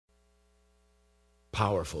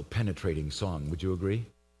Powerful, penetrating song. Would you agree?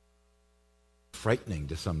 Frightening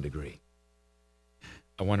to some degree.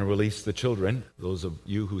 I want to release the children, those of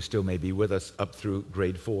you who still may be with us up through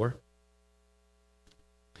grade 4.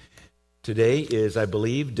 Today is, I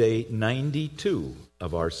believe, day 92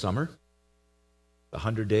 of our summer.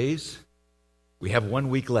 100 days. We have 1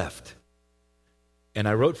 week left. And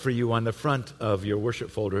I wrote for you on the front of your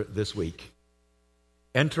worship folder this week,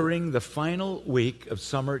 entering the final week of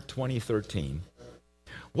summer 2013,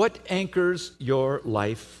 what anchors your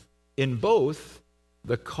life in both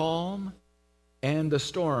the calm and the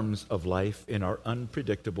storms of life in our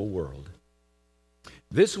unpredictable world?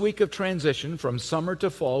 This week of transition from summer to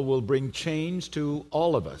fall will bring change to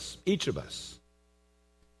all of us, each of us.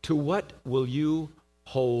 To what will you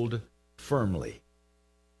hold firmly?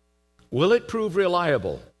 Will it prove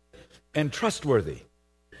reliable and trustworthy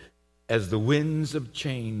as the winds of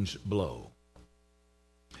change blow?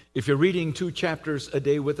 If you're reading 2 chapters a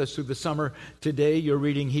day with us through the summer, today you're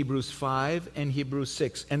reading Hebrews 5 and Hebrews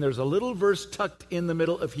 6. And there's a little verse tucked in the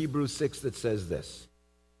middle of Hebrews 6 that says this: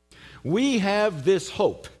 we have this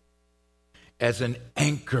hope as an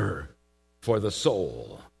anchor for the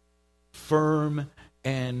soul, firm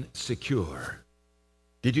and secure.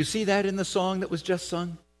 Did you see that in the song that was just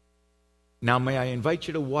sung? Now may I invite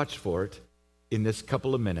you to watch for it in this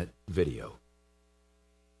couple of minute video.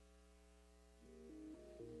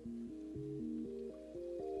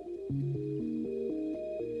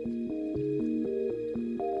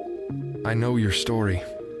 I know your story.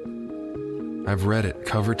 I've read it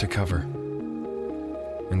cover to cover.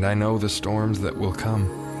 And I know the storms that will come.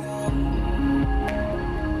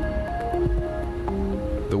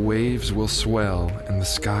 The waves will swell and the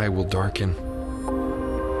sky will darken.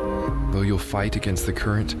 Though you'll fight against the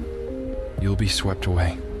current, you'll be swept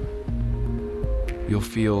away. You'll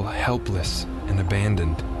feel helpless and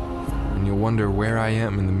abandoned, and you'll wonder where I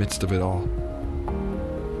am in the midst of it all.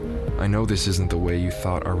 I know this isn't the way you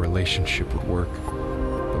thought our relationship would work,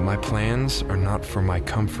 but my plans are not for my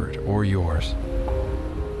comfort or yours.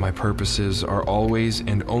 My purposes are always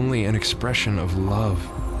and only an expression of love.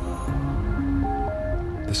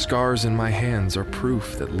 The scars in my hands are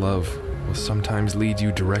proof that love will sometimes lead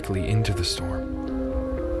you directly into the storm.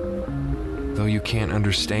 Though you can't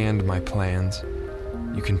understand my plans,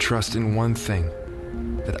 you can trust in one thing,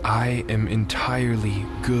 that I am entirely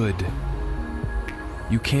good.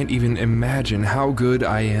 You can't even imagine how good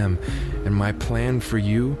I am, and my plan for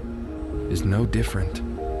you is no different.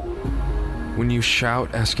 When you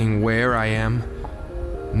shout asking where I am,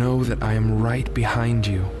 know that I am right behind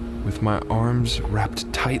you, with my arms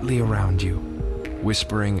wrapped tightly around you,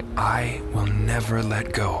 whispering, I will never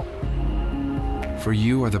let go. For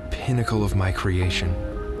you are the pinnacle of my creation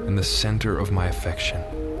and the center of my affection.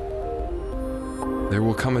 There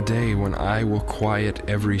will come a day when I will quiet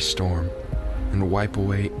every storm and wipe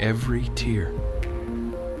away every tear.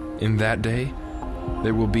 In that day,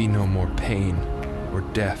 there will be no more pain or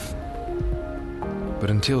death.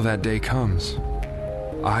 But until that day comes,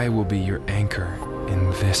 I will be your anchor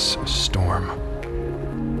in this storm.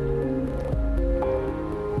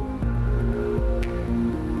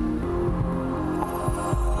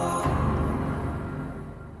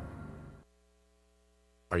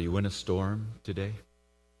 Are you in a storm today?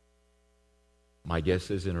 My guess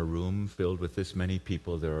is in a room filled with this many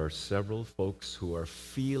people, there are several folks who are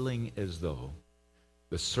feeling as though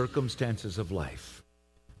the circumstances of life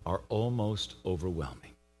are almost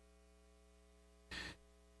overwhelming.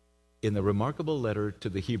 In the remarkable letter to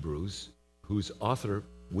the Hebrews, whose author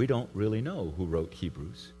we don't really know who wrote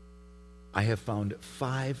Hebrews, I have found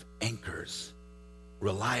 5 anchors,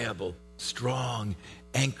 reliable, strong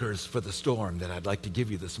anchors for the storm that I'd like to give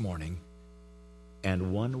you this morning,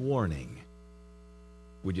 and 1 warning.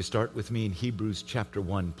 Would you start with me in Hebrews chapter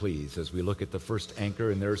 1, please, as we look at the first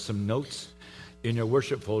anchor, and there are some notes in your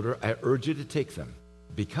worship folder. I urge you to take them,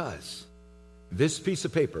 because this piece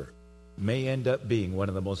of paper may end up being one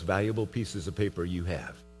of the most valuable pieces of paper you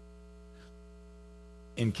have.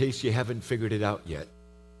 In case you haven't figured it out yet,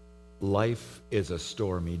 life is a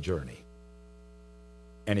stormy journey.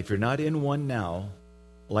 And if you're not in one now,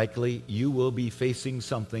 likely you will be facing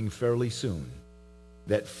something fairly soon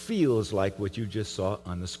that feels like what you just saw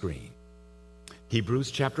on the screen.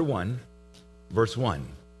 Hebrews chapter 1, verse 1.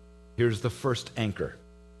 Here's the first anchor.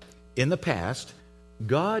 In the past,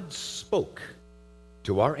 God spoke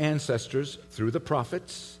to our ancestors through the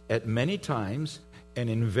prophets at many times and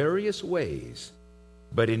in various ways.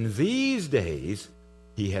 But in these days,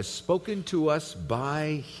 he has spoken to us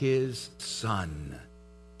by his Son,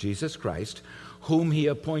 Jesus Christ, whom he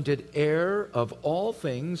appointed heir of all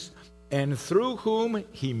things, and through whom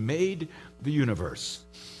he made the universe.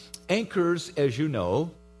 Anchors, as you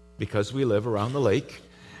know, because we live around the lake,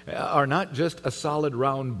 are not just a solid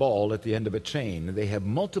round ball at the end of a chain. They have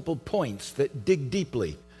multiple points that dig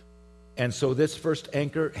deeply. And so this first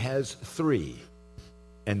anchor has 3.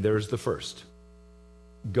 And there's the first.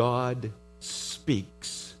 God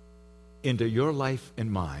speaks into your life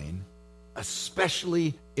and mine,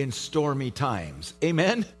 especially in stormy times.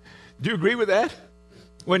 Amen? Do you agree with that?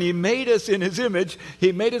 When he made us in his image,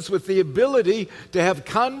 he made us with the ability to have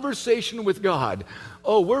conversation with God.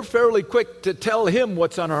 Oh, we're fairly quick to tell him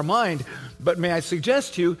what's on our mind, but may I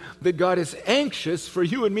suggest to you that God is anxious for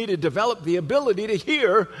you and me to develop the ability to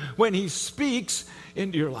hear when he speaks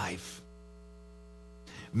into your life.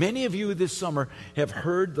 Many of you this summer have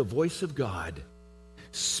heard the voice of God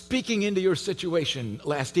speaking into your situation.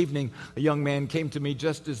 Last evening, a young man came to me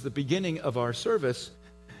just as the beginning of our service,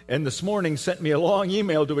 and this morning sent me a long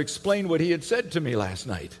email to explain what he had said to me last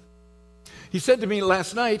night. He said to me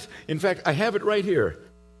last night, in fact, I have it right here.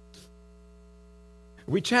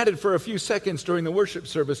 We chatted for a few seconds during the worship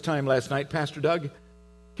service time last night, Pastor Doug.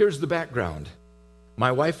 Here's the background.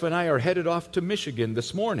 My wife and I are headed off to Michigan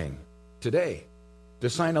this morning, today, to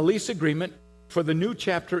sign a lease agreement for the new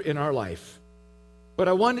chapter in our life. But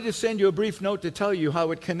I wanted to send you a brief note to tell you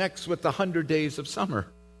how it connects with the 100 days of summer.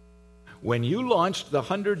 When you launched the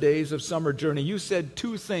 100 Days of Summer Journey, you said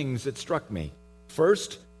 2 things that struck me.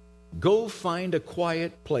 First, go find a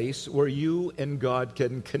quiet place where you and God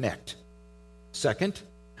can connect. Second,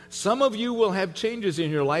 some of you will have changes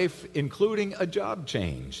in your life, including a job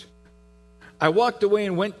change. I walked away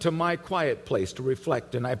and went to my quiet place to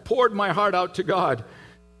reflect, and I poured my heart out to God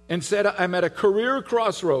and said, I'm at a career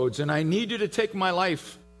crossroads, and I need you to take my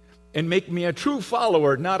life and make me a true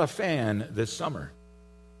follower, not a fan, this summer.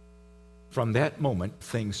 From that moment,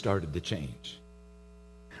 things started to change.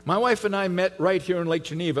 My wife and I met right here in Lake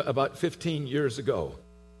Geneva about 15 years ago.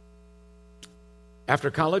 After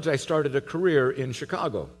college, I started a career in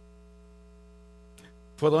Chicago.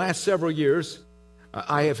 For the last several years,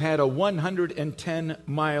 I have had a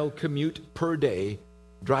 110-mile commute per day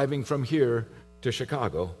driving from here to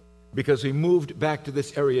Chicago because we moved back to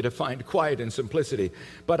this area to find quiet and simplicity.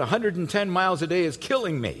 But 110 miles a day is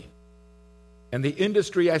killing me. And the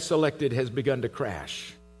industry I selected has begun to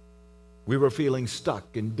crash. We were feeling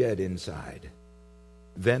stuck and dead inside.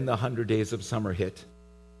 Then the 100 days of summer hit,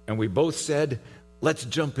 and we both said, let's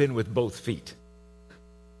jump in with both feet.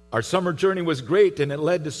 Our summer journey was great, and it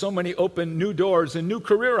led to so many open new doors and new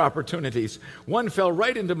career opportunities. One fell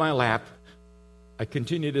right into my lap. I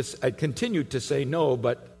continued to say no,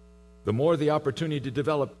 but the more the opportunity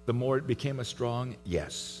developed, the more it became a strong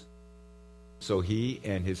yes. So he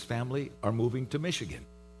and his family are moving to Michigan,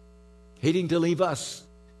 hating to leave us,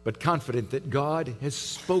 but confident that God has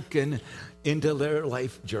spoken into their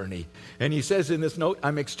life journey. And he says in this note,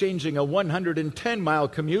 I'm exchanging a 110-mile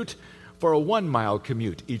commute for a 1-mile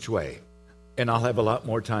commute each way, and I'll have a lot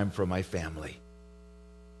more time for my family.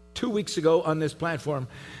 2 weeks ago on this platform,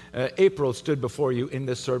 April stood before you in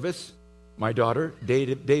this service, my daughter,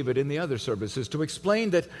 David in the other services, to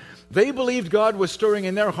explain that they believed God was stirring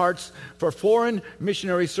in their hearts for foreign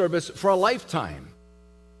missionary service for a lifetime,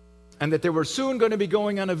 and that they were soon going to be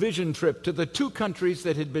going on a vision trip to the 2 countries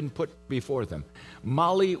that had been put before them,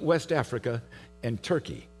 Mali, West Africa, and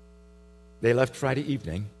Turkey. They left Friday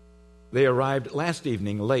evening. They arrived last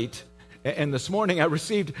evening late, and this morning I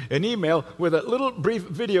received an email with a little brief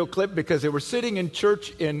video clip because they were sitting in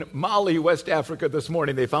church in Mali, West Africa this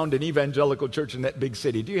morning. They found an evangelical church in that big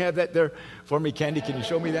city. Do you have that there for me, Candy? Can you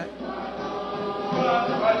show me that?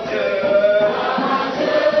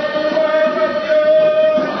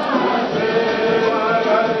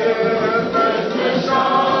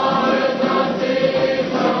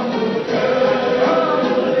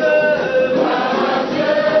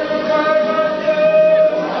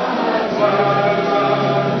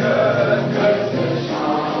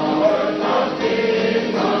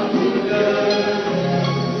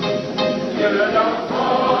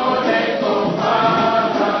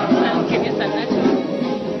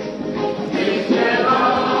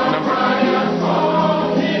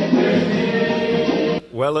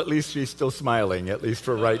 Well, at least she's still smiling, at least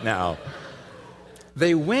for right now.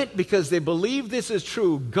 They went because they believe this is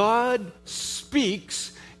true. God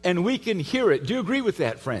speaks, and we can hear it. Do you agree with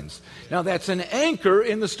that, friends? Now, that's an anchor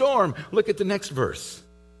in the storm. Look at the next verse.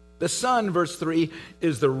 The sun, verse 3,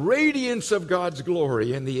 is the radiance of God's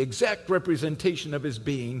glory and the exact representation of his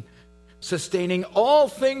being, sustaining all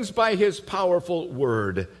things by his powerful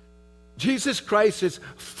word. Jesus Christ is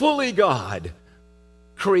fully God,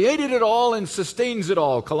 created it all and sustains it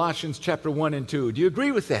all, Colossians chapter 1 and 2. Do you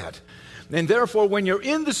agree with that? And therefore, when you're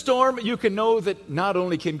in the storm, you can know that not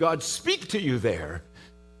only can God speak to you there,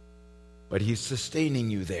 but he's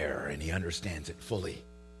sustaining you there, and he understands it fully.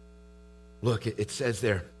 Look, it says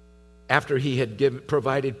there, after he had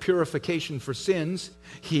provided purification for sins,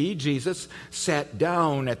 he, Jesus, sat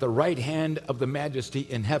down at the right hand of the Majesty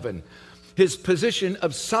in heaven. His position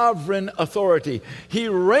of sovereign authority. He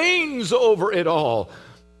reigns over it all.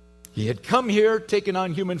 He had come here, taken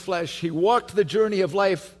on human flesh. He walked the journey of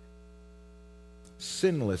life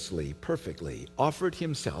sinlessly, perfectly, offered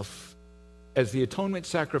himself as the atonement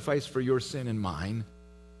sacrifice for your sin and mine,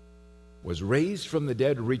 was raised from the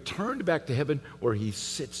dead, returned back to heaven, where he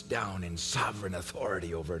sits down in sovereign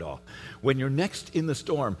authority over it all. When you're next in the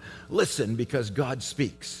storm, listen, because God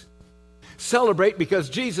speaks. Celebrate, because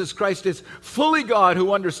Jesus Christ is fully God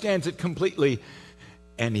who understands it completely,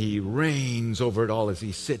 and he reigns over it all as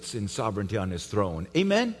he sits in sovereignty on his throne.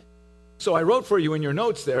 Amen? So I wrote for you in your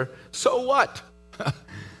notes there, so what?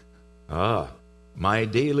 My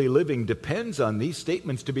daily living depends on these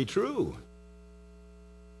statements to be true.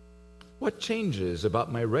 What changes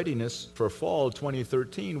about my readiness for fall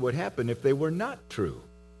 2013 would happen if they were not true?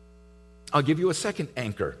 I'll give you a second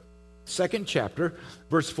anchor. Second chapter,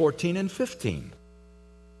 verse 14 and 15.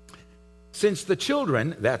 Since the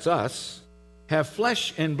children, that's us, have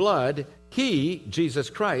flesh and blood, he, Jesus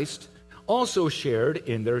Christ, also shared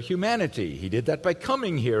in their humanity. He did that by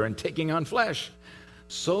coming here and taking on flesh,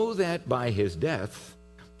 so that by his death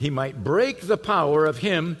he might break the power of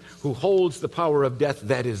him who holds the power of death,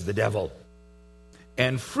 that is the devil,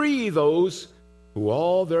 and free those who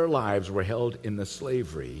all their lives were held in the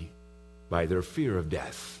slavery by their fear of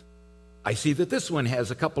death. I see that this one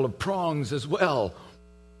has a couple of prongs as well.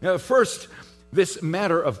 First, this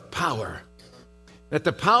matter of power. That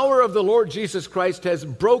the power of the Lord Jesus Christ has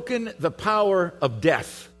broken the power of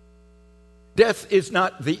death. Death is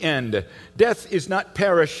not the end. Death is not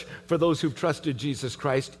perish for those who've trusted Jesus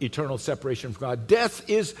Christ, eternal separation from God. Death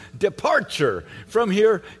is departure from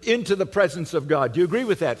here into the presence of God. Do you agree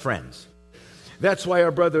with that, friends? That's why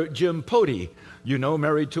our brother Jim Pody,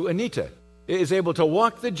 married to Anita, is able to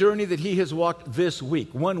walk the journey that he has walked this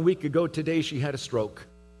week. 1 week ago today, she had a stroke.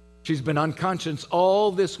 She's been unconscious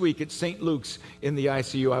all this week at St. Luke's in the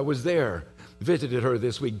ICU. I was there, visited her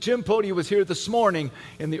this week. Jim Pody was here this morning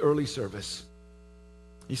in the early service.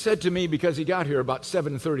 He said to me, because he got here about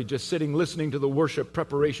 7:30, just sitting listening to the worship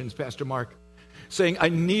preparations, Pastor Mark, saying, I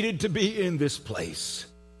needed to be in this place.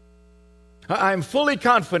 I'm fully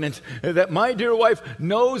confident that my dear wife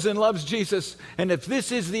knows and loves Jesus, and if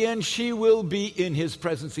this is the end, she will be in his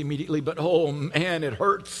presence immediately. But oh man, it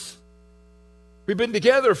hurts. We've been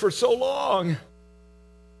together for so long.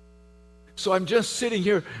 So I'm just sitting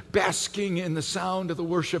here basking in the sound of the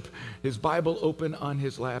worship, his Bible open on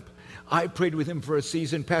his lap. I prayed with him for a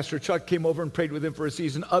season. Pastor Chuck came over and prayed with him for a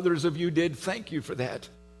season. Others of you did. Thank you for that.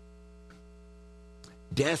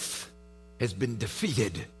 Death has been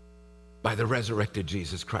defeated by the resurrected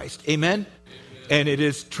Jesus Christ. Amen? And it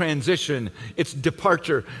is transition. It's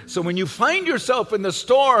departure. So when you find yourself in the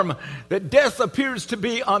storm that death appears to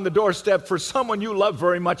be on the doorstep for someone you love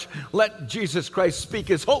very much, let Jesus Christ speak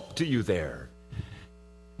his hope to you there.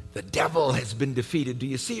 The devil has been defeated. Do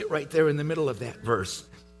you see it right there in the middle of that verse?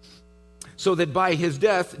 So that by his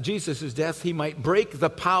death, Jesus' death, he might break the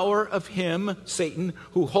power of him, Satan,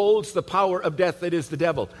 who holds the power of death, that is the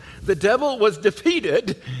devil. The devil was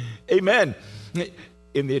defeated, amen,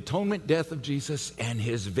 in the atonement death of Jesus and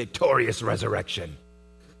his victorious resurrection.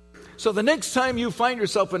 So the next time you find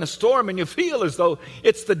yourself in a storm and you feel as though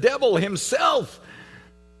it's the devil himself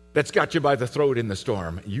that's got you by the throat in the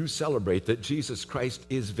storm, you celebrate that Jesus Christ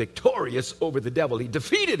is victorious over the devil. He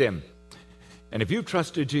defeated him. And if you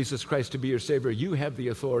trusted Jesus Christ to be your Savior, you have the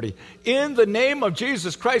authority. In the name of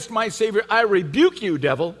Jesus Christ, my Savior, I rebuke you,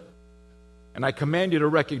 devil. And I command you to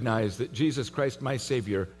recognize that Jesus Christ, my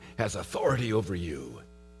Savior, has authority over you.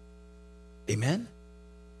 Amen?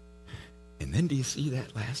 And then do you see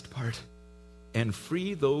that last part? And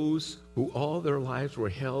free those who all their lives were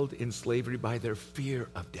held in slavery by their fear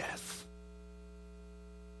of death.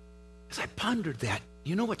 As I pondered that,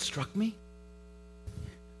 you know what struck me?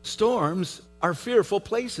 Storms are fearful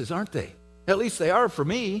places, aren't they? At least they are for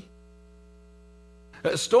me.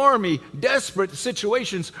 Stormy, desperate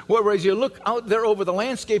situations where as you look out there over the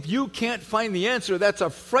landscape, you can't find the answer. That's a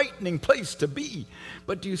frightening place to be.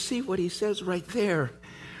 But do you see what he says right there?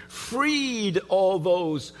 Freed all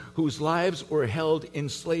those whose lives were held in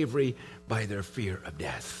slavery by their fear of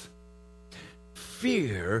death.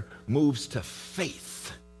 Fear moves to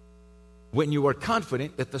faith. when you are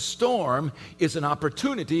confident that the storm is an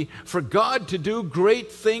opportunity for God to do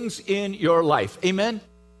great things in your life. Amen?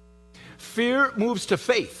 Fear moves to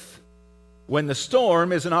faith when the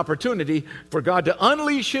storm is an opportunity for God to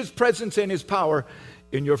unleash His presence and His power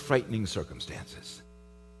in your frightening circumstances.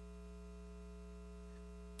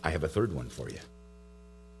 I have a third one for you.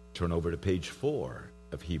 Turn over to page 4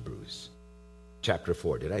 of Hebrews. Chapter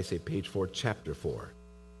 4. Did I say page 4? Chapter 4.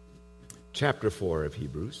 Chapter 4 of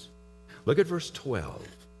Hebrews. Look at verse 12.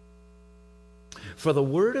 For the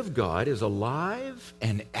word of God is alive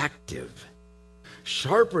and active,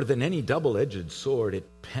 sharper than any double-edged sword. It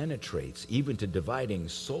penetrates even to dividing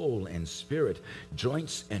soul and spirit,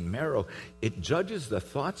 joints and marrow. It judges the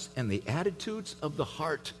thoughts and the attitudes of the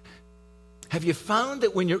heart. Have you found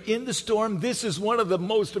that when you're in the storm, this is one of the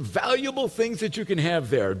most valuable things that you can have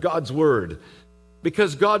there, God's Word?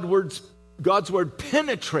 Because God's Word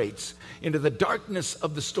penetrates into the darkness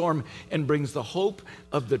of the storm and brings the hope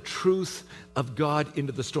of the truth of God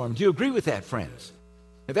into the storm. Do you agree with that, friends?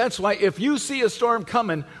 And that's why if you see a storm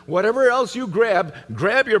coming, whatever else you grab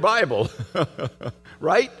your Bible,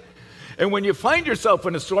 right? And when you find yourself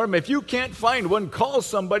in a storm, if you can't find one, call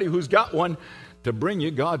somebody who's got one to bring you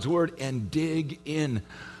God's Word and dig in,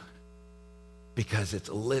 because it's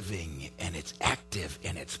living and it's active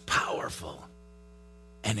and it's powerful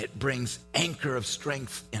and it brings anchor of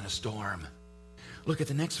strength in a storm. Look at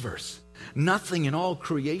the next verse. Nothing in all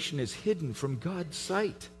creation is hidden from God's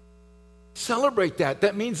sight. Celebrate that.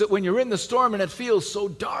 That means that when you're in the storm and it feels so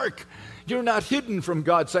dark, you're not hidden from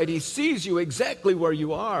God's sight. He sees you exactly where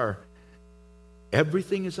you are.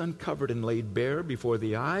 Everything is uncovered and laid bare before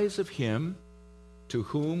the eyes of Him to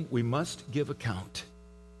whom we must give account.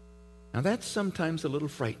 Now that's sometimes a little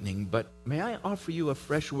frightening, but may I offer you a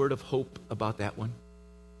fresh word of hope about that one?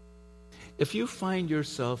 If you find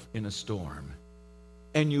yourself in a storm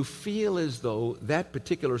and you feel as though that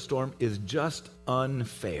particular storm is just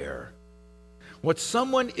unfair, what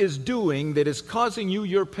someone is doing that is causing you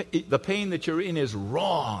the pain that you're in is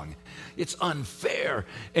wrong, it's unfair,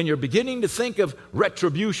 and you're beginning to think of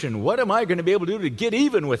retribution. What am I going to be able to do to get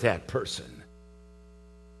even with that person?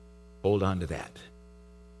 Hold on to that.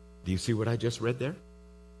 Do you see what I just read there?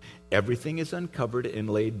 Everything is uncovered and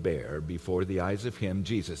laid bare before the eyes of Him,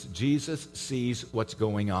 Jesus. Jesus sees what's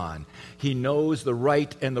going on. He knows the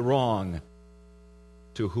right and the wrong,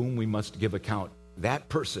 to whom we must give account. That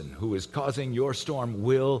person who is causing your storm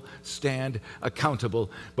will stand accountable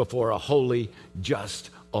before a holy, just,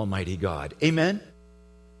 almighty God. Amen?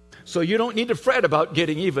 So you don't need to fret about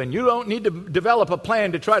getting even. You don't need to develop a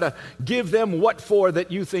plan to try to give them what for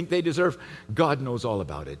that you think they deserve. God knows all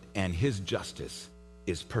about it, and His justice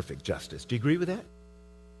is perfect justice. Do you agree with that?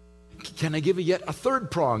 Can I give you yet a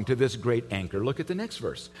third prong to this great anchor? Look at the next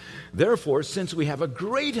verse. Therefore, since we have a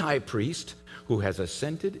great high priest who has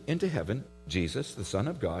ascended into heaven, Jesus, the Son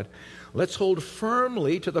of God, let's hold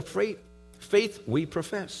firmly to the faith we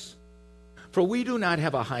profess. For we do not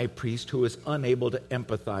have a high priest who is unable to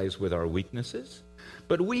empathize with our weaknesses,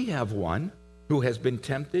 but we have one who has been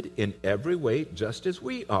tempted in every way just as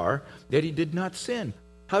we are, yet He did not sin.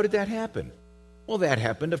 How did that happen? Well, that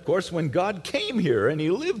happened, of course, when God came here and He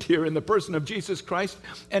lived here in the person of Jesus Christ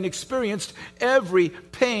and experienced every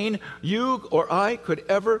pain you or I could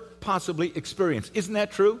ever possibly experience. Isn't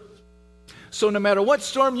that true? So no matter what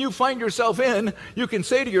storm you find yourself in, you can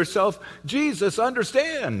say to yourself, Jesus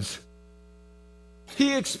understands.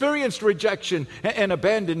 He experienced rejection and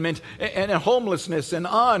abandonment and homelessness and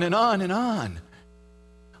on and on and on.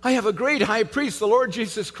 I have a great high priest, the Lord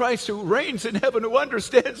Jesus Christ, who reigns in heaven, who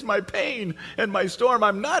understands my pain and my storm.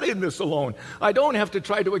 I'm not in this alone. I don't have to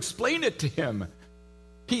try to explain it to Him.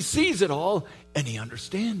 He sees it all and He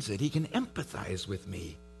understands it. He can empathize with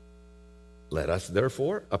me. Let us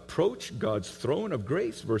therefore approach God's throne of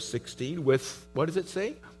grace, verse 16, with, what does it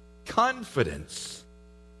say? Confidence,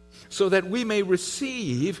 so that we may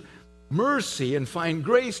receive mercy and find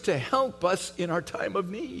grace to help us in our time of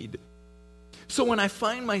need. So when I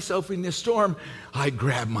find myself in this storm, I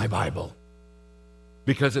grab my Bible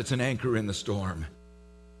because it's an anchor in the storm.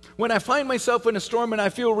 When I find myself in a storm and I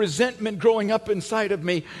feel resentment growing up inside of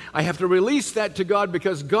me, I have to release that to God,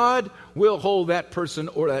 because God will hold that person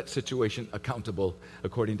or that situation accountable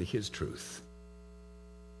according to His truth.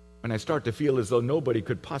 When I start to feel as though nobody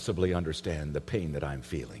could possibly understand the pain that I'm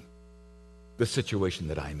feeling, the situation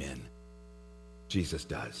that I'm in, Jesus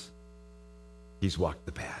does. He's walked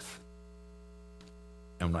the path.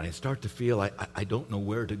 And when I start to feel I don't know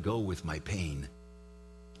where to go with my pain,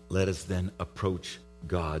 let us then approach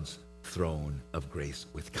God's throne of grace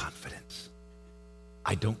with confidence.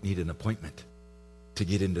 I don't need an appointment to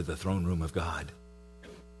get into the throne room of God.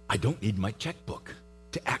 I don't need my checkbook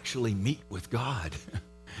to actually meet with God.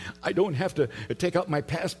 I don't have to take out my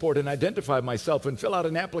passport and identify myself and fill out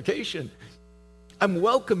an application. I'm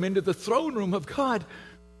welcome into the throne room of God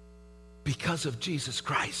because of Jesus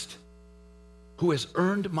Christ, who has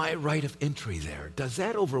earned my right of entry there. Does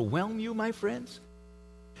that overwhelm you, my friends?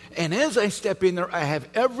 And as I step in there, I have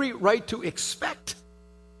every right to expect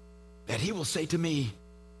that he will say to me,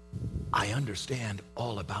 I understand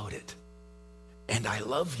all about it, and I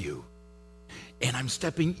love you, and I'm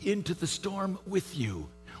stepping into the storm with you.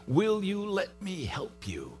 Will you let me help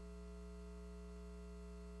you?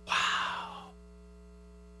 Wow.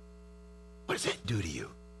 What does that do to you?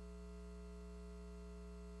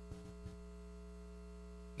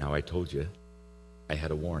 Now, I told you I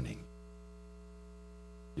had a warning.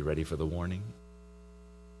 You ready for the warning?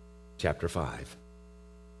 Chapter 5,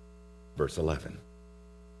 verse 11.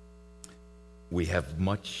 We have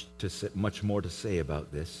much more to say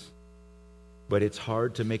about this, but it's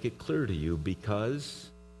hard to make it clear to you because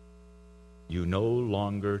you no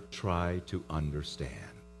longer try to understand.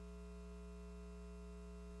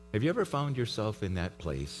 Have you ever found yourself in that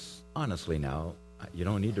place? Honestly now, you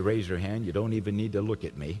don't need to raise your hand. You don't even need to look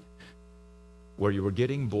at me. Where you were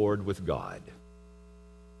getting bored with God.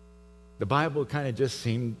 The Bible kind of just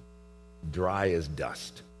seemed dry as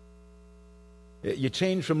dust. You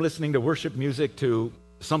changed from listening to worship music to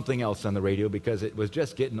something else on the radio because it was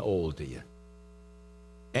just getting old to you.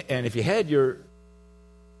 And if you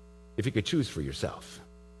could choose for yourself,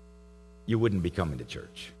 you wouldn't be coming to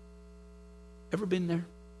church. Ever been there?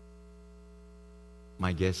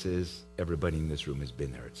 My guess is everybody in this room has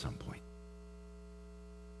been there at some point.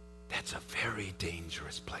 That's a very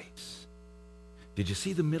dangerous place. Did you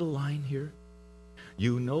see the middle line here?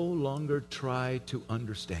 You no longer try to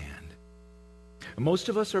understand. Most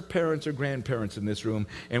of us are parents or grandparents in this room,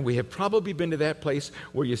 and we have probably been to that place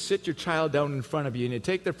where you sit your child down in front of you and you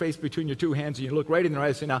take their face between your two hands and you look right in their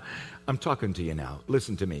eyes and say, now, I'm talking to you now.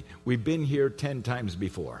 Listen to me. We've been here 10 times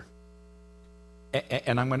before.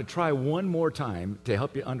 And I'm going to try one more time to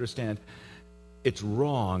help you understand it's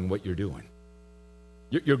wrong what you're doing.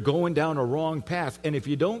 You're going down a wrong path, and if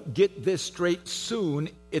you don't get this straight soon,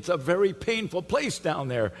 it's a very painful place down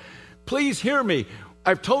there. Please hear me.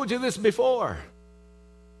 I've told you this before.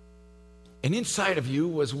 And inside of you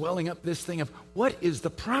was welling up this thing of, what is the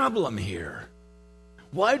problem here?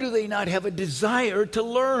 Why do they not have a desire to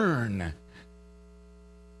learn? How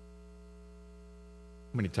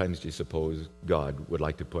many times do you suppose God would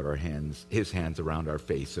like to put his hands around our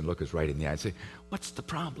face and look us right in the eye and say, what's the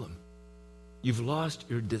problem? You've lost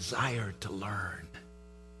your desire to learn.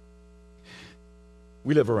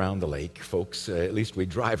 We live around the lake, folks. At least we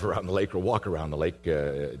drive around the lake or walk around the lake.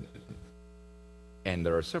 And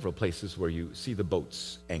there are several places where you see the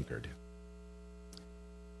boats anchored.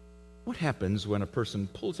 What happens when a person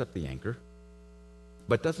pulls up the anchor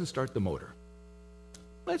but doesn't start the motor?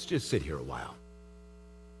 Let's just sit here a while.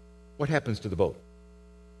 What happens to the boat?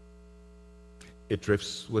 It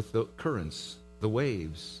drifts with the currents, the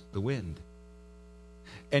waves, the wind.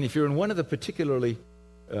 And if you're in one of the particularly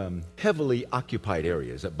heavily occupied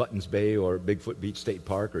areas at Buttons Bay or Bigfoot Beach State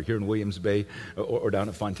Park or here in Williams Bay or down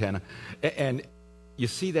at Fontana, and you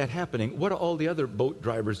see that happening, what do all the other boat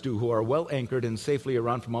drivers do who are well anchored and safely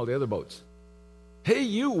around from all the other boats? Hey,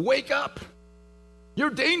 you, wake up! You're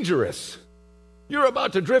dangerous. You're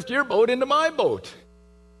about to drift your boat into my boat.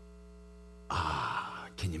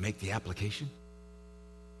 Can you make the application?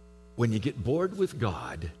 When you get bored with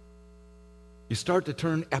God, you start to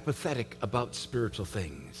turn apathetic about spiritual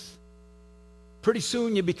things. Pretty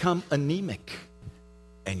soon you become anemic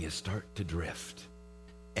and you start to drift.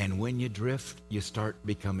 And when you drift, you start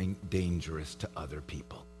becoming dangerous to other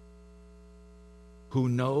people who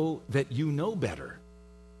know that you know better,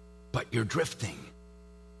 but you're drifting.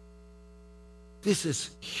 This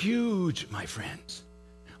is huge, my friends.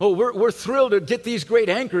 Oh, we're thrilled to get these great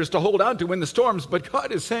anchors to hold on to in the storms, but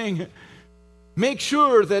God is saying, make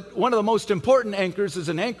sure that one of the most important anchors is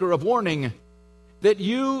an anchor of warning, that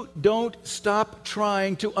you don't stop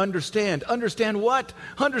trying to understand. Understand what?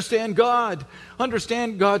 Understand God.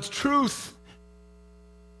 Understand God's truth.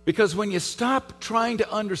 Because when you stop trying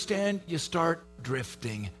to understand, you start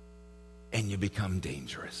drifting and you become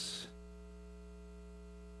dangerous.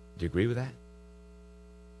 Do you agree with that?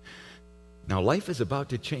 Now, life is about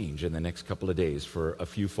to change in the next couple of days for a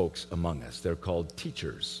few folks among us. They're called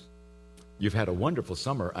teachers. You've had a wonderful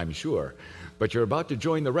summer, I'm sure, but you're about to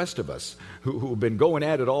join the rest of us who've been going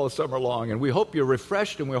at it all summer long, and we hope you're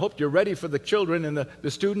refreshed, and we hope you're ready for the children and the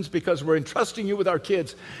students, because we're entrusting you with our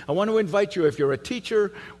kids. I want to invite you, if you're a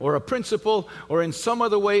teacher or a principal or in some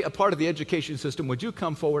other way a part of the education system, would you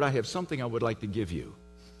come forward? I have something I would like to give you,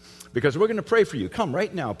 because we're going to pray for you. Come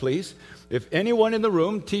right now, please. If anyone in the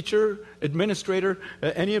room, teacher, administrator,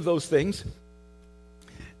 any of those things,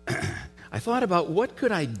 I thought about what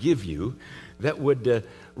could I give you that would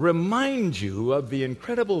remind you of the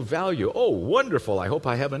incredible value. Oh, wonderful. I hope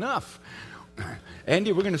I have enough.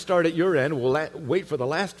 Andy, we're going to start at your end. We'll wait for the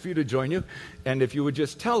last few to join you. And if you would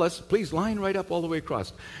just tell us, please line right up all the way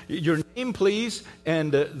across. Your name, please,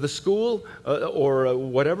 and the school or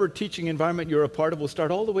whatever teaching environment you're a part of. We'll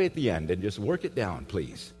start all the way at the end and just work it down,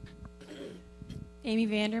 please. Amy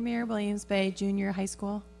Vandermeer, Williams Bay Junior High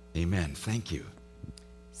School. Amen. Thank you.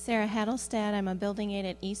 Sarah Hadelstad, I'm a building aide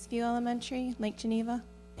at Eastview Elementary, Lake Geneva.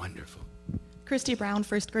 Wonderful. Christy Brown,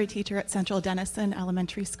 first grade teacher at Central Denison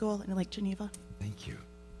Elementary School in Lake Geneva. Thank you.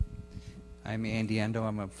 I'm Andy Endo.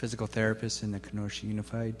 I'm a physical therapist in the Kenosha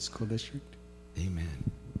Unified School District. Amen.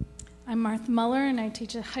 I'm Martha Muller, and I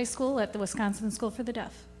teach at high school at the Wisconsin School for the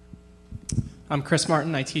Deaf. I'm Chris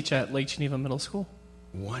Martin. I teach at Lake Geneva Middle School.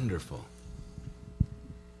 Wonderful.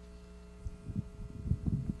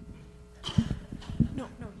 No,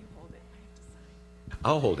 you hold it. I have to sign.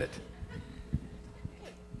 I'll hold it.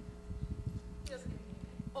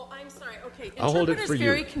 Oh, I'm sorry. Okay. I'll hold it for you.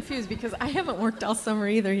 Very confused because I haven't worked all summer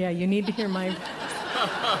either. Yeah, you need to hear my...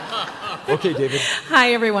 Okay, David.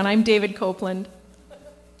 Hi, everyone. I'm David Copeland,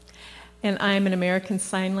 and I'm an American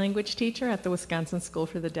Sign Language teacher at the Wisconsin School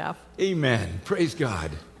for the Deaf. Amen. Praise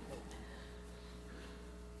God.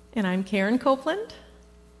 And I'm Karen Copeland,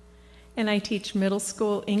 and I teach middle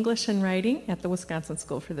school English and writing at the Wisconsin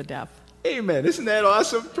School for the Deaf. Amen. Isn't that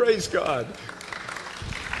awesome? Praise God.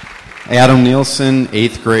 Adam Nielsen,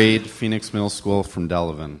 8th grade, Phoenix Middle School from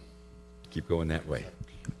Delavan. Keep going that way.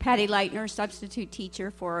 Patty Leitner, substitute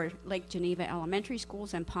teacher for Lake Geneva Elementary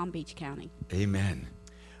Schools in Palm Beach County. Amen.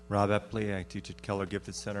 Rob Epley, I teach at Keller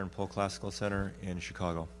Gifted Center and Pohl Classical Center in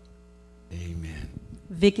Chicago. Amen.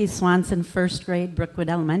 Vicki Swanson, first grade, Brookwood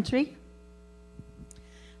Elementary.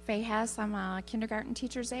 Faye Hess, I'm a kindergarten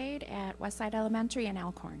teacher's aide at Westside Elementary in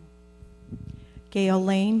Elkhorn. Gail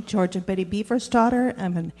Lane, Georgia Betty Beaver's daughter.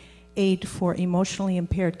 I'm an aide for emotionally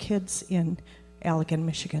impaired kids in Allegan,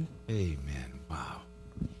 Michigan. Amen. Wow.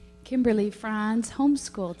 Kimberly Franz,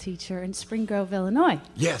 homeschool teacher in Spring Grove, Illinois.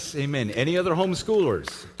 Yes, amen. Any other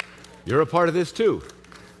homeschoolers? You're a part of this too.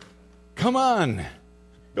 Come on.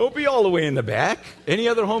 Don't be all the way in the back. Any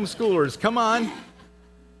other homeschoolers? Come on.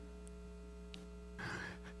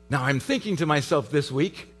 Now, I'm thinking to myself this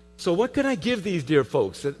week, so what can I give these dear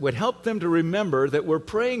folks that would help them to remember that we're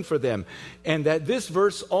praying for them and that this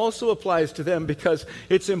verse also applies to them, because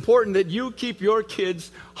it's important that you keep your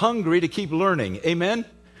kids hungry to keep learning. Amen?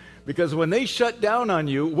 Because when they shut down on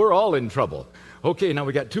you, we're all in trouble. Okay, now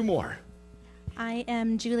we got two more. I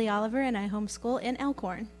am Julie Oliver, and I homeschool in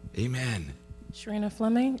Elkhorn. Amen. Sharina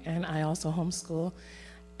Fleming, and I also homeschool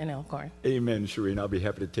in Elkhorn. Amen, Sharina. I'll be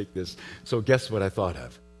happy to take this. So guess what I thought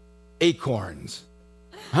of? Acorns.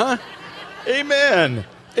 Huh? Amen.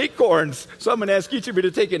 Acorns. So I'm going to ask each of you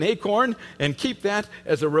to take an acorn and keep that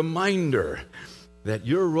as a reminder that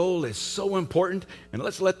your role is so important. And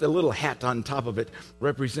let's let the little hat on top of it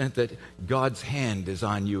represent that God's hand is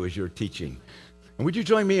on you as you're teaching. And would you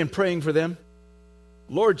join me in praying for them?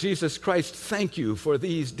 Lord Jesus Christ, thank you for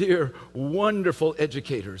these dear, wonderful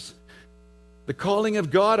educators. The calling of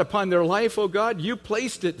God upon their life, oh God, you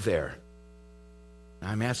placed it there.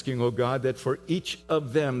 I'm asking, oh God, that for each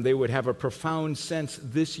of them, they would have a profound sense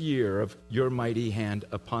this year of your mighty hand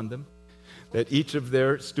upon them, that each of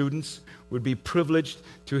their students would be privileged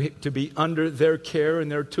to be under their care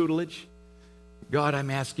and their tutelage. God, I'm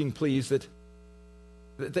asking, please,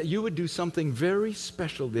 that you would do something very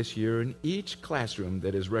special this year in each classroom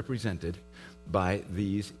that is represented by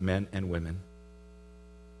these men and women.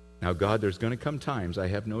 Now, God, there's going to come times, I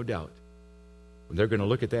have no doubt, when they're going to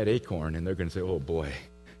look at that acorn and they're going to say, oh boy,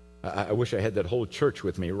 I wish I had that whole church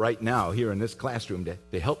with me right now here in this classroom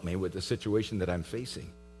to help me with the situation that I'm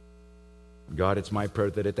facing. God, it's my prayer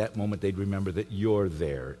that at that moment they'd remember that you're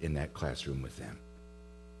there in that classroom with them.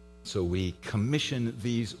 So we commission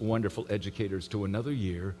these wonderful educators to another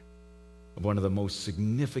year of one of the most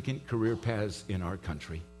significant career paths in our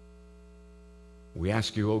country. We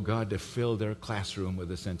ask you, oh God, to fill their classroom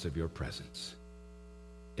with a sense of your presence.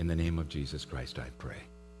 In the name of Jesus Christ, I pray.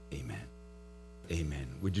 Amen. Amen.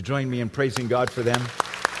 Would you join me in praising God for them?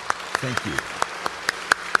 Thank you.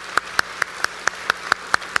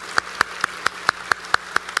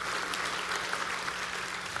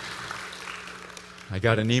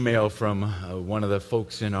 got an email from one of the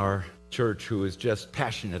folks in our church who is just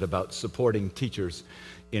passionate about supporting teachers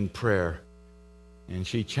in prayer. And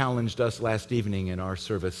she challenged us last evening in our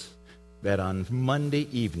service that on Monday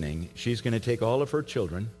evening, she's going to take all of her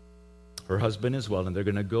children, her husband as well, and they're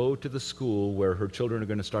going to go to the school where her children are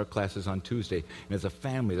going to start classes on Tuesday. And as a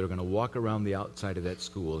family, they're going to walk around the outside of that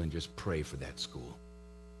school and just pray for that school.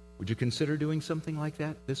 Would you consider doing something like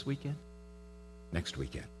that this weekend? Next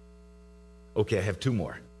weekend. Okay, I have two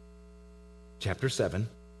more. Chapter 7.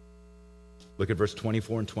 Look at verse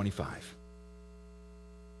 24 and 25.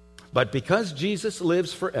 But because Jesus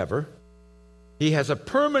lives forever, he has a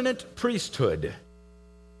permanent priesthood.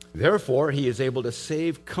 Therefore, he is able to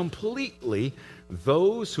save completely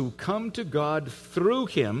those who come to God through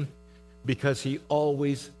him because he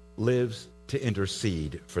always lives to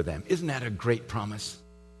intercede for them. Isn't that a great promise?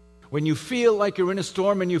 When you feel like you're in a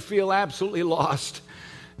storm and you feel absolutely lost,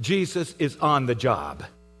 Jesus is on the job,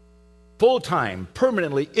 full-time,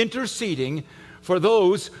 permanently interceding for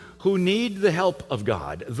those who need the help of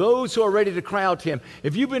God, those who are ready to cry out to him.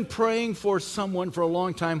 If you've been praying for someone for a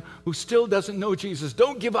long time who still doesn't know Jesus,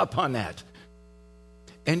 don't give up on that.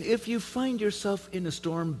 And if you find yourself in a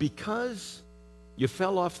storm because you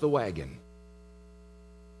fell off the wagon,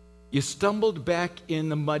 you stumbled back in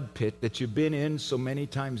the mud pit that you've been in so many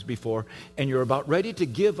times before, and you're about ready to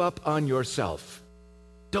give up on yourself,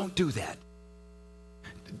 don't do that.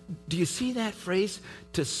 Do you see that phrase?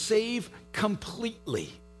 To save completely.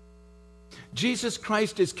 Jesus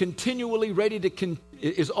Christ is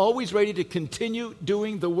always ready to continue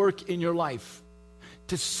doing the work in your life,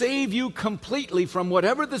 to save you completely from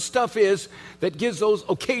whatever the stuff is that gives those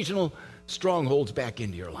occasional strongholds back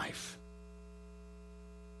into your life.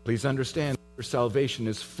 Please understand, your salvation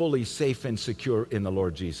is fully safe and secure in the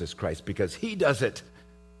Lord Jesus Christ because he does it.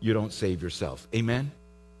 You don't save yourself. Amen?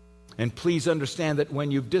 And please understand that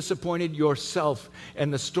when you've disappointed yourself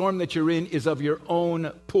and the storm that you're in is of your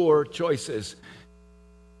own poor choices,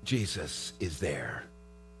 Jesus is there,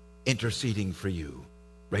 interceding for you,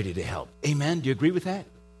 ready to help. Amen? Do you agree with that?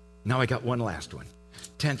 Now I got one last one.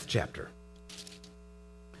 10th chapter,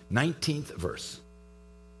 19th verse.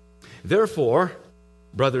 Therefore,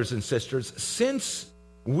 brothers and sisters, since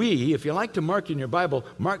we, if you like to mark in your Bible,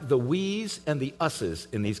 mark the we's and the us's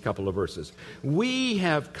in these couple of verses. We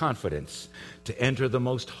have confidence to enter the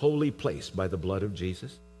most holy place by the blood of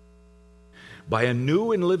Jesus, by a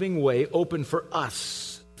new and living way open for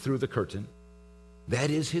us through the curtain.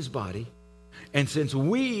 That is his body. And since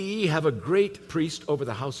we have a great priest over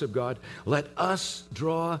the house of God, let us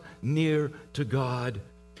draw near to God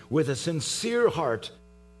with a sincere heart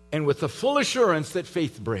and with the full assurance that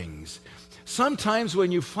faith brings. Sometimes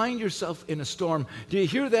when you find yourself in a storm, do you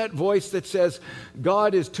hear that voice that says,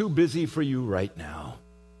 God is too busy for you right now?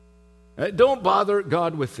 Don't bother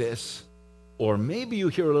God with this. Or maybe you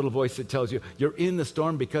hear a little voice that tells you, you're in the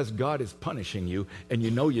storm because God is punishing you and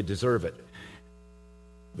you know you deserve it.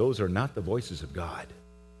 Those are not the voices of God.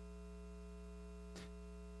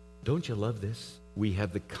 Don't you love this? We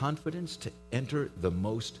have the confidence to enter the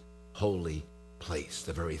most holy place,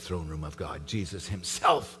 the very throne room of God. Jesus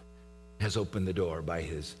himself has opened the door by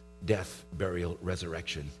his death, burial,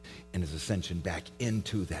 resurrection, and his ascension back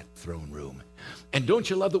into that throne room. And don't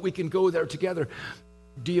you love that we can go there together?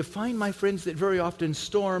 Do you find, my friends, that very often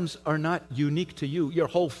storms are not unique to you? Your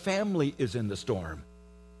whole family is in the storm.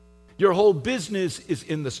 Your whole business is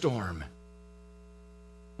in the storm.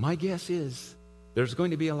 My guess is there's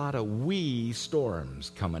going to be a lot of wee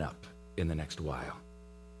storms coming up in the next while.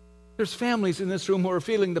 There's families in this room who are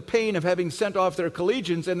feeling the pain of having sent off their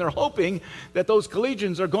collegians, and they're hoping that those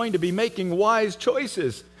collegians are going to be making wise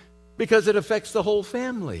choices because it affects the whole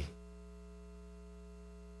family.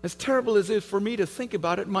 As terrible as it is for me to think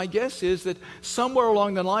about it, my guess is that somewhere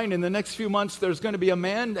along the line in the next few months, there's going to be a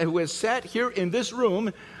man who has sat here in this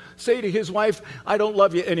room say to his wife, I don't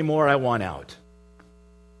love you anymore, I want out.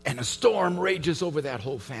 And a storm rages over that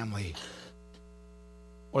whole family.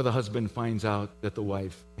 Or the husband finds out that the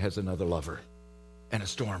wife has another lover, and a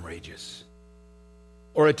storm rages.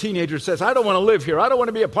 Or a teenager says, I don't want to live here. I don't want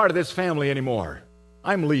to be a part of this family anymore.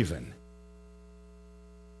 I'm leaving.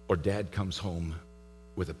 Or dad comes home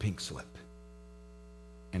with a pink slip,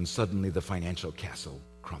 and suddenly the financial castle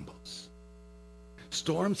crumbles.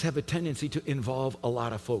 Storms have a tendency to involve a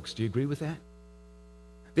lot of folks. Do you agree with that?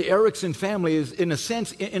 The Erickson family is, in a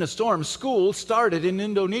sense, in a storm. School started in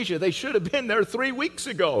Indonesia. They should have been there 3 weeks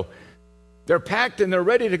ago. They're packed and they're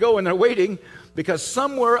ready to go and they're waiting because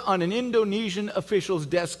somewhere on an Indonesian official's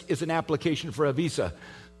desk is an application for a visa.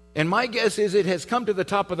 And my guess is it has come to the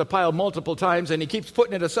top of the pile multiple times, and he keeps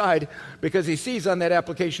putting it aside because he sees on that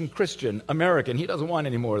application Christian, American. He doesn't want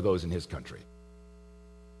any more of those in his country.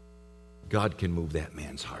 God can move that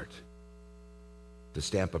man's heart to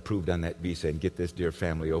stamp approved on that visa and get this dear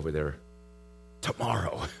family over there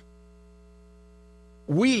tomorrow.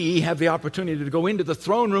 We have the opportunity to go into the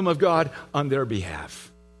throne room of God on their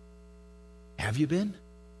behalf. Have you been?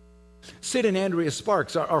 Sid and Andrea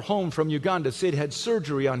Sparks are home from Uganda. Sid had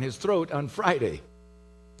surgery on his throat on Friday.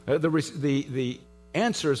 The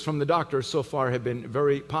answers from the doctors so far have been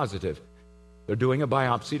very positive. They're doing a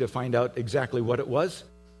biopsy to find out exactly what it was,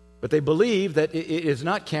 but they believe that it is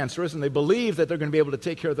not cancerous, and they believe that they're going to be able to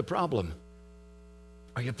take care of the problem.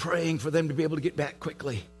 Are you praying for them to be able to get back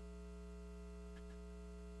quickly?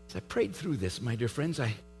 As I prayed through this, my dear friends,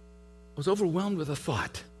 I was overwhelmed with a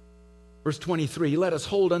thought. Verse 23, let us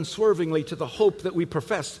hold unswervingly to the hope that we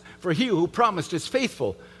profess, for he who promised is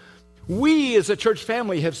faithful. We as a church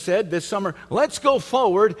family have said this summer, let's go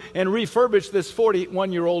forward and refurbish this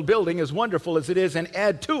 41-year-old building, as wonderful as it is, and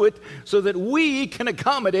add to it so that we can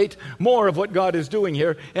accommodate more of what God is doing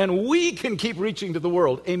here, and we can keep reaching to the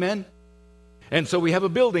world. Amen? And so we have a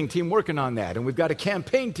building team working on that, and we've got a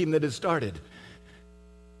campaign team that has started.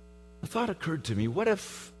 A thought occurred to me, what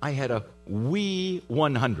if I had a We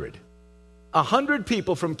 100? 100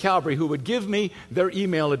 people from Calvary who would give me their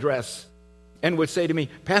email address and would say to me,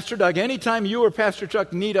 Pastor Doug, anytime you or Pastor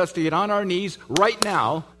Chuck need us to get on our knees right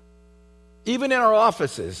now, even in our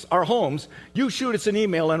offices, our homes, you shoot us an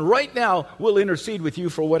email, and right now we'll intercede with you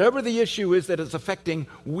for whatever the issue is that is affecting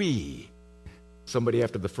we. Somebody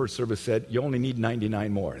after the first service said, you only need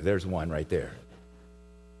 99 more. There's one right there.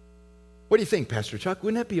 What do you think, Pastor Chuck?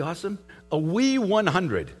 Wouldn't that be awesome? A We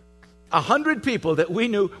 100. 100 people that we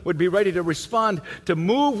knew would be ready to respond, to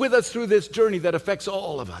move with us through this journey that affects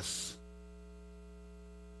all of us.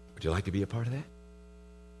 Would you like to be a part of that?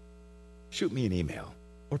 Shoot me an email,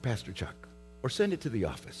 or Pastor Chuck, or send it to the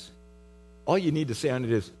office. All you need to say on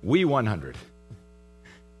it is, We 100.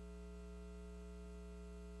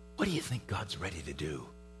 What do you think God's ready to do?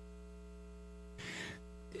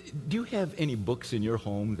 Do you have any books in your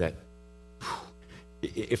home that,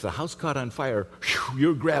 if the house caught on fire,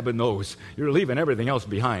 you're grabbing those. You're leaving everything else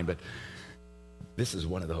behind. But this is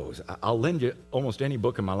one of those. I'll lend you almost any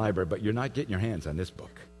book in my library, but you're not getting your hands on this book.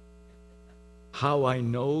 How I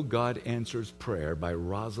Know God Answers Prayer by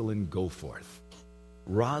Rosalind Goforth.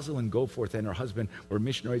 Rosalind Goforth and her husband were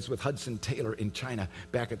missionaries with Hudson Taylor in China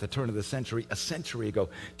back at the turn of the century, a century ago.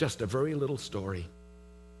 Just a very little story.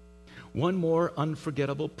 One more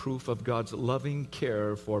unforgettable proof of God's loving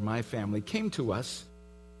care for my family came to us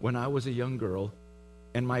when I was a young girl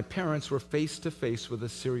and my parents were face to face with a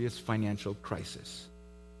serious financial crisis.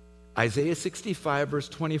 Isaiah 65 verse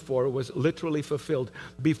 24 was literally fulfilled.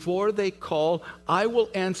 Before they call, I will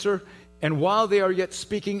answer, and while they are yet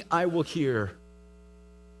speaking, I will hear.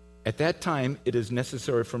 At that time, it is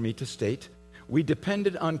necessary for me to state, we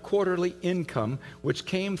depended on quarterly income, which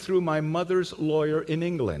came through my mother's lawyer in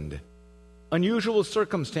England. Unusual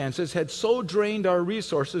circumstances had so drained our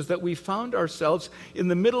resources that we found ourselves in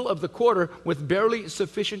the middle of the quarter with barely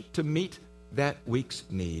sufficient to meet that week's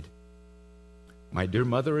need. My dear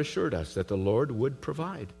mother assured us that the Lord would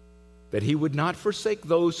provide, that he would not forsake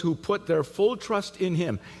those who put their full trust in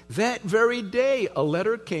him. That very day, a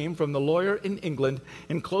letter came from the lawyer in England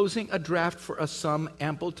enclosing a draft for a sum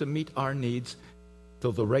ample to meet our needs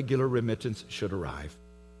till the regular remittance should arrive.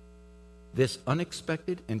 This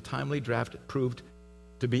unexpected and timely draft proved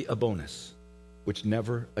to be a bonus, which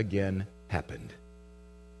never again happened.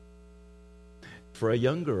 For a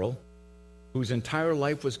young girl whose entire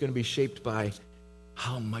life was going to be shaped by,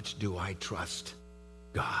 how much do I trust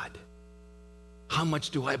God? How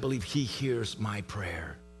much do I believe he hears my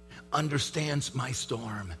prayer, understands my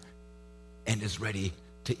storm, and is ready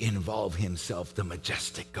to involve himself, the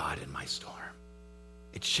majestic God, in my storm?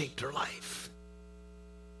 It shaped her life.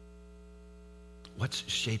 What's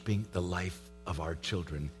shaping the life of our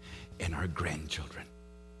children and our grandchildren?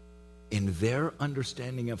 In their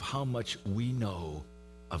understanding of how much we know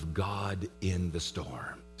of God in the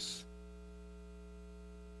storms.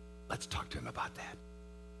 Let's talk to him about that.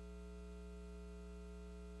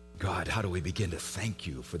 God, how do we begin to thank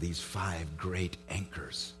you for these 5 great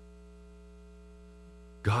anchors?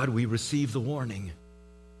 God, we receive the warning.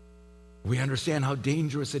 We understand how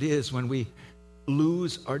dangerous it is when we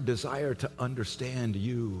lose our desire to understand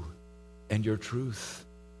you and your truth.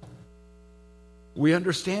 We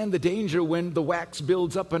understand the danger when the wax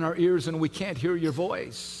builds up in our ears and we can't hear your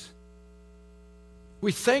voice.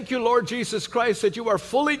 We thank you, Lord Jesus Christ, that you are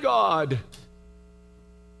fully God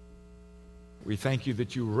We thank you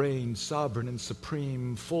that you reign sovereign and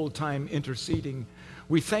supreme, full-time interceding.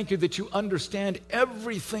 We thank you that you understand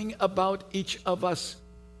everything about each of us,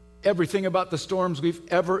 everything about the storms we've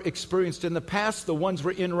ever experienced in the past, the ones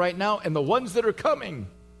we're in right now, and the ones that are coming.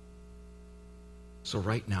 So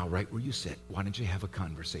right now, right where you sit, why don't you have a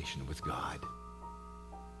conversation with God?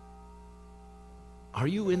 Are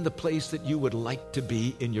you in the place that you would like to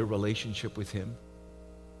be in your relationship with him?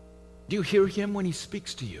 Do you hear him when he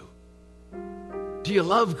speaks to you? Do you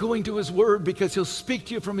love going to his word because he'll speak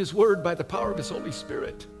to you from his word by the power of his Holy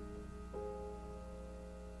Spirit?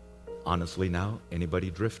 Honestly now,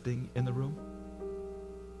 anybody drifting in the room?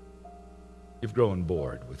 You've grown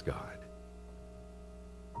bored with God.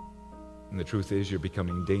 And the truth is, you're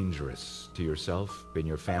becoming dangerous to yourself and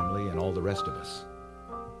your family and all the rest of us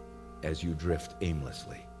as you drift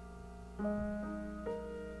aimlessly.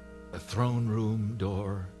 The throne room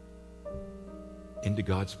door into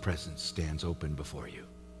God's presence stands open before you,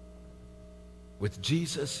 with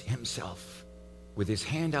Jesus himself, with his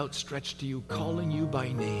hand outstretched to you, calling you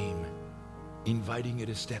by name, inviting you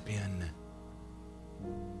to step in.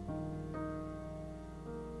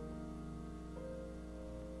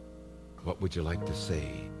 What would you like to say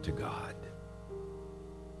to God?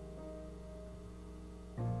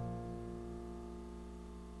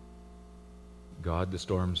 God, the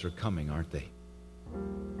storms are coming, aren't they?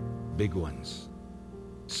 Big ones,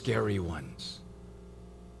 scary ones,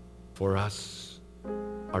 for us,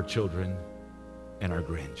 our children, and our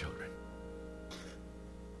grandchildren.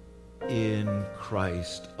 In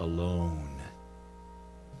Christ alone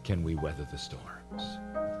can we weather the storms.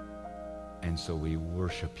 And so we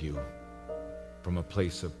worship you from a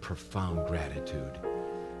place of profound gratitude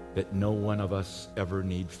that no one of us ever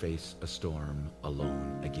need face a storm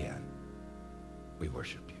alone again. We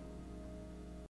worship you.